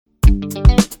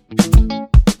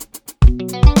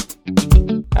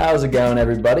How's it going,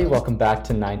 everybody? Welcome back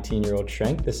to 19-Year-Old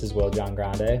Shrink. This is Will John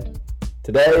Grande.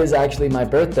 Today is actually my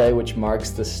birthday, which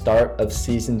marks the start of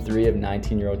Season 3 of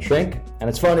 19-Year-Old Shrink. And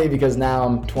it's funny because now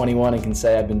I'm 21 and can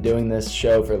say I've been doing this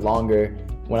show for longer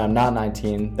when I'm not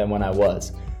 19 than when I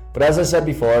was. But as I said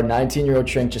before, 19-Year-Old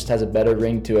Shrink just has a better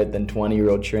ring to it than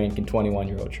 20-Year-Old Shrink and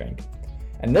 21-Year-Old Shrink.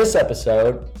 And this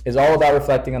episode is all about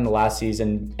reflecting on the last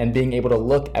season and being able to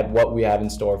look at what we have in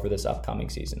store for this upcoming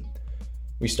season.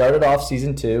 We started off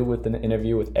Season 2 with an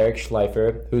interview with Eric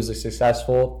Schleifer, who is a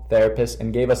successful therapist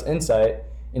and gave us insight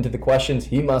into the questions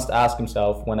he must ask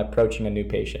himself when approaching a new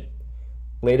patient.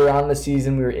 Later on in the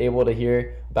season, we were able to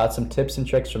hear about some tips and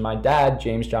tricks from my dad,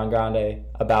 James John Grande,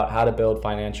 about how to build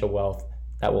financial wealth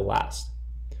that will last.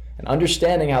 And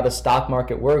understanding how the stock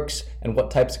market works and what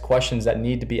types of questions that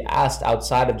need to be asked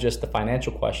outside of just the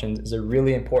financial questions is a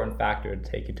really important factor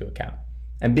to take into account.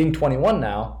 And being 21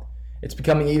 now, it's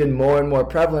becoming even more and more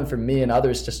prevalent for me and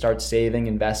others to start saving,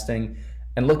 investing,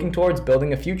 and looking towards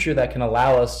building a future that can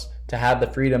allow us to have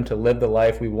the freedom to live the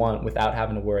life we want without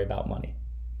having to worry about money.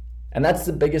 And that's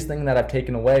the biggest thing that I've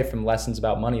taken away from lessons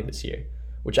about money this year,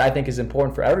 which I think is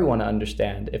important for everyone to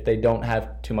understand if they don't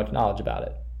have too much knowledge about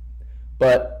it.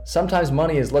 But sometimes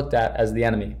money is looked at as the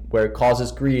enemy, where it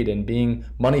causes greed, and being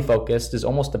money focused is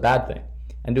almost a bad thing.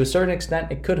 And to a certain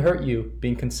extent, it could hurt you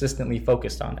being consistently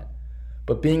focused on it.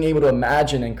 But being able to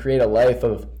imagine and create a life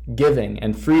of giving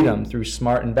and freedom through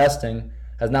smart investing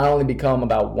has not only become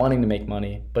about wanting to make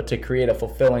money, but to create a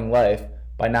fulfilling life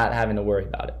by not having to worry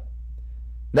about it.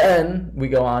 Then we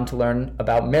go on to learn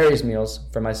about Mary's Meals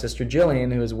from my sister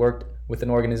Jillian, who has worked with an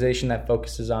organization that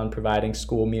focuses on providing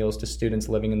school meals to students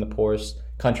living in the poorest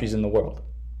countries in the world.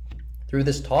 Through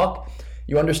this talk,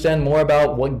 you understand more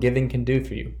about what giving can do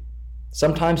for you.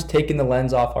 Sometimes taking the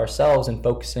lens off ourselves and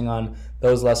focusing on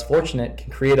those less fortunate can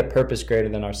create a purpose greater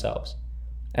than ourselves.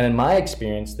 And in my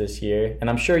experience this year, and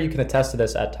I'm sure you can attest to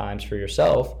this at times for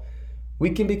yourself, we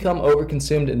can become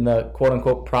overconsumed in the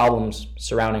quote-unquote problems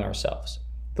surrounding ourselves,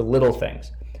 the little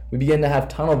things. We begin to have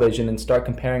tunnel vision and start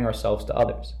comparing ourselves to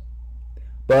others.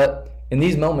 But in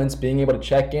these moments, being able to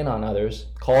check in on others,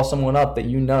 call someone up that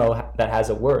you know that has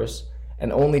it worse,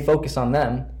 and only focus on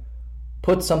them,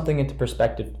 puts something into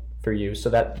perspective for you so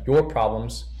that your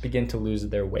problems begin to lose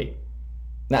their weight.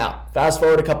 Now, fast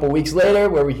forward a couple weeks later,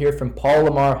 where we hear from Paul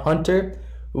Lamar Hunter,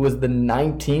 who was the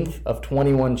 19th of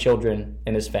 21 children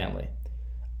in his family.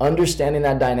 Understanding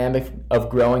that dynamic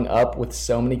of growing up with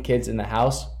so many kids in the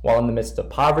house while in the midst of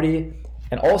poverty,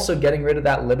 and also getting rid of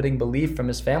that limiting belief from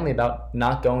his family about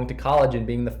not going to college and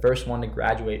being the first one to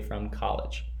graduate from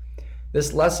college.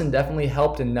 This lesson definitely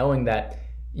helped in knowing that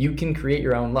you can create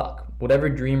your own luck. Whatever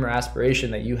dream or aspiration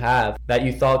that you have that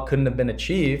you thought couldn't have been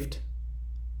achieved,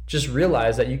 just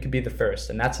realize that you could be the first.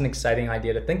 And that's an exciting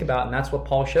idea to think about, and that's what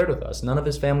Paul shared with us. None of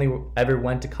his family ever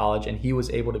went to college, and he was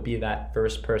able to be that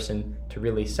first person to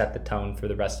really set the tone for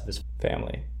the rest of his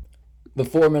family. The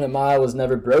 4-minute mile was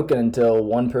never broken until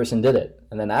one person did it.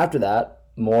 And then after that,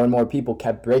 more and more people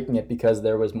kept breaking it because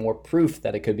there was more proof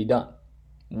that it could be done.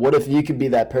 What if you could be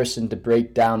that person to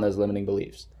break down those limiting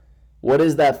beliefs? What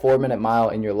is that 4-minute mile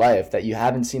in your life that you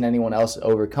haven't seen anyone else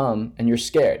overcome and you're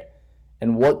scared?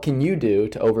 And what can you do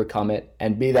to overcome it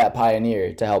and be that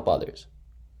pioneer to help others?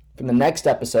 From the next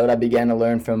episode, I began to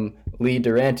learn from Lee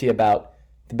Durante about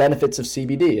the benefits of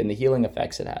CBD and the healing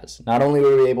effects it has. Not only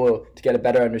were we able to get a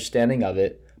better understanding of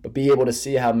it, but be able to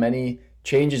see how many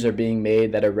changes are being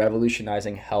made that are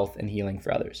revolutionizing health and healing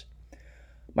for others.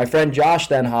 My friend Josh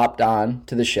then hopped on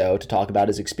to the show to talk about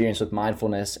his experience with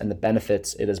mindfulness and the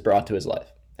benefits it has brought to his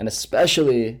life. And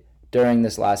especially during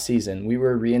this last season, we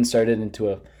were reinserted into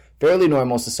a fairly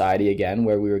normal society again,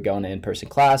 where we were going to in-person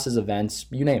classes, events,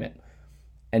 you name it.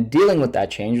 And dealing with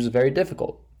that change was very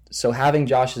difficult. So having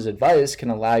Josh's advice can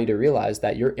allow you to realize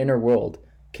that your inner world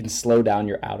can slow down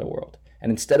your outer world.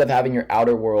 And instead of having your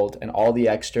outer world and all the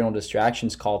external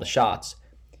distractions call the shots,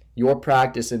 your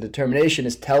practice and determination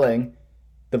is telling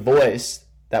the voice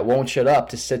that won't shut up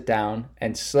to sit down,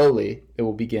 and slowly it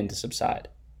will begin to subside.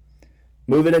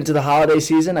 Moving into the holiday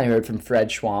season, I heard from Fred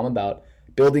Schwam about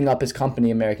building up his company,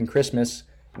 American Christmas,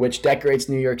 which decorates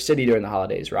New York City during the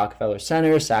holidays, Rockefeller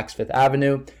Center, Saks Fifth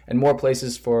Avenue, and more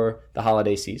places for the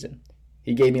holiday season.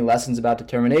 He gave me lessons about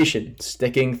determination,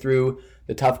 sticking through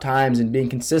the tough times and being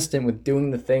consistent with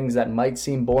doing the things that might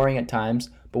seem boring at times,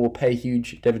 but will pay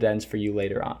huge dividends for you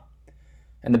later on.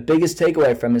 And the biggest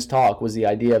takeaway from his talk was the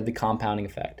idea of the compounding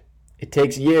effect. It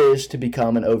takes years to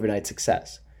become an overnight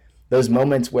success. Those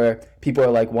moments where people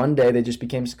are like, one day they just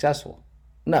became successful.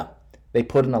 No, they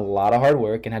put in a lot of hard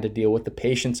work and had to deal with the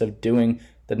patience of doing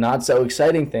the not so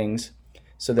exciting things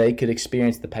so they could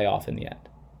experience the payoff in the end.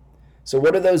 So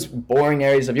what are those boring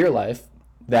areas of your life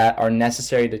that are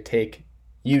necessary to take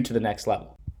you to the next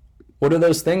level? What are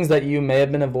those things that you may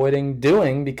have been avoiding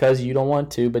doing because you don't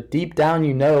want to, but deep down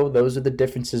you know those are the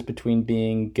differences between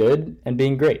being good and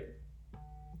being great?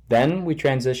 Then we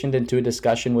transitioned into a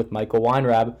discussion with Michael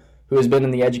Weinrab, who has been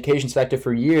in the education sector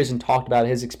for years and talked about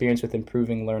his experience with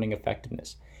improving learning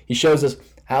effectiveness. He shows us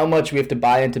how much we have to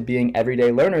buy into being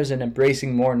everyday learners and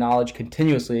embracing more knowledge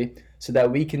continuously so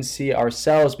that we can see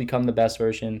ourselves become the best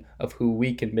version of who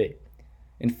we can be.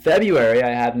 In February, I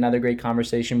had another great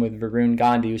conversation with Varun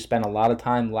Gandhi, who spent a lot of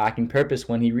time lacking purpose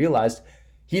when he realized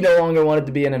he no longer wanted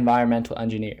to be an environmental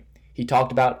engineer. He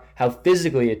talked about how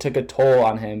physically it took a toll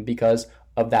on him because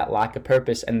of that lack of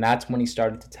purpose, and that's when he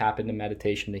started to tap into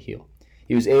meditation to heal.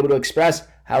 He was able to express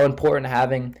how important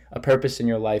having a purpose in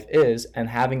your life is and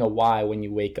having a why when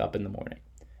you wake up in the morning.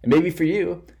 And maybe for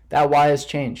you, that why has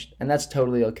changed, and that's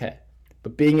totally okay.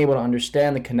 But being able to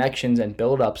understand the connections and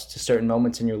build-ups to certain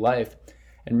moments in your life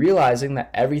and realizing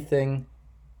that everything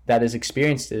that is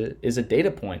experienced is a data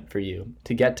point for you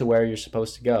to get to where you're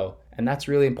supposed to go. And that's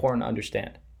really important to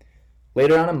understand.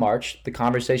 Later on in March, the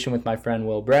conversation with my friend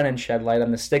Will Brennan shed light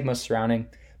on the stigma surrounding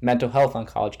mental health on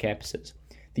college campuses.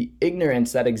 The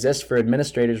ignorance that exists for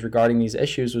administrators regarding these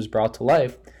issues was brought to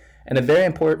life. And a very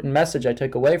important message I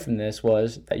took away from this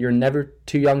was that you're never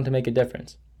too young to make a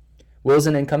difference. Will's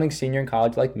an incoming senior in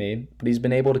college like me, but he's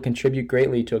been able to contribute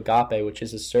greatly to Agape, which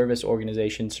is a service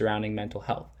organization surrounding mental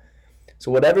health. So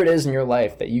whatever it is in your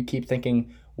life that you keep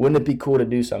thinking, wouldn't it be cool to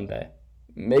do someday?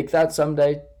 Make that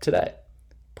someday today.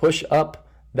 Push up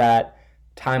that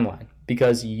timeline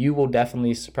because you will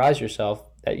definitely surprise yourself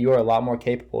that you are a lot more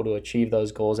capable to achieve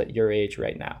those goals at your age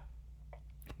right now.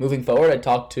 Moving forward, I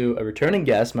talked to a returning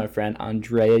guest, my friend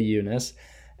Andrea Eunice,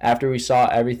 after we saw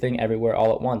Everything Everywhere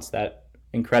All at Once, that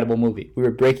incredible movie. We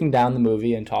were breaking down the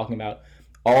movie and talking about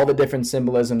all the different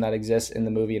symbolism that exists in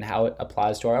the movie and how it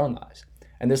applies to our own lives.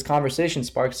 And this conversation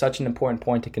sparked such an important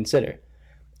point to consider.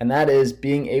 And that is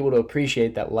being able to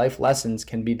appreciate that life lessons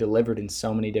can be delivered in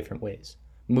so many different ways.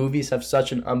 Movies have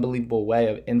such an unbelievable way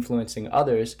of influencing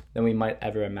others than we might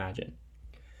ever imagine.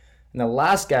 And the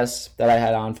last guest that I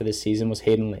had on for this season was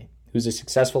Hayden Lee, who's a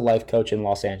successful life coach in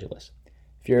Los Angeles.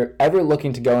 If you're ever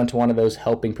looking to go into one of those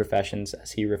helping professions,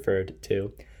 as he referred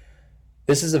to,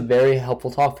 this is a very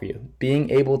helpful talk for you. Being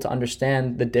able to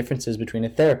understand the differences between a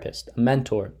therapist, a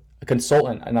mentor, a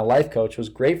consultant, and a life coach was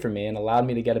great for me and allowed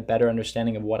me to get a better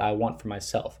understanding of what I want for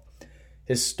myself.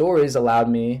 His stories allowed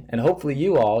me, and hopefully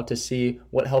you all, to see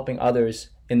what helping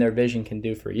others in their vision can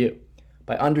do for you.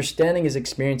 By understanding his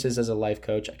experiences as a life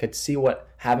coach, I could see what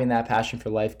having that passion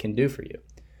for life can do for you.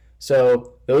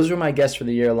 So those were my guests for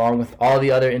the year, along with all the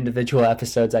other individual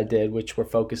episodes I did, which were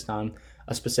focused on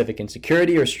a specific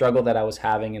insecurity or struggle that I was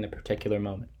having in a particular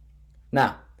moment.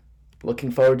 Now, looking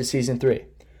forward to season 3.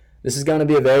 This is going to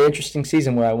be a very interesting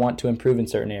season where I want to improve in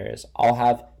certain areas. I'll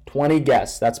have 20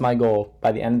 guests, that's my goal,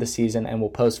 by the end of the season, and we'll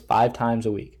post 5 times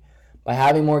a week. By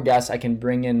having more guests, I can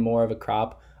bring in more of a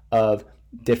crop of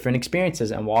different experiences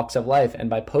and walks of life, and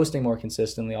by posting more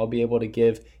consistently, I'll be able to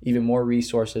give even more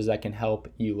resources that can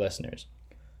help you listeners.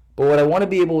 But what I want to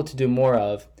be able to do more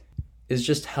of is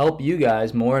just help you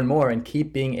guys more and more and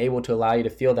keep being able to allow you to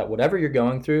feel that whatever you're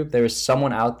going through, there is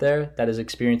someone out there that is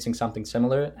experiencing something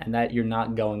similar and that you're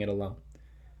not going it alone.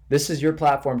 This is your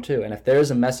platform too, and if there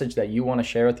is a message that you want to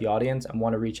share with the audience and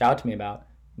want to reach out to me about,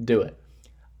 do it.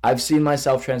 I've seen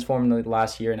myself transform in the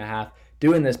last year and a half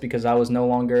doing this because I was no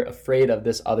longer afraid of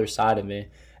this other side of me,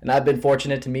 and I've been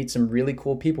fortunate to meet some really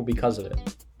cool people because of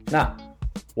it. Now,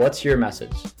 what's your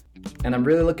message? And I'm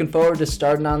really looking forward to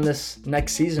starting on this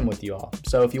next season with you all.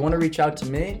 So if you want to reach out to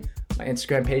me, my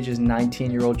Instagram page is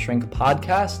 19-Year-Old Shrink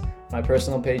Podcast. My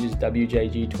personal page is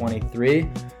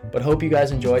WJG23. But hope you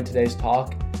guys enjoyed today's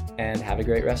talk and have a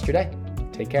great rest of your day.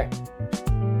 Take care.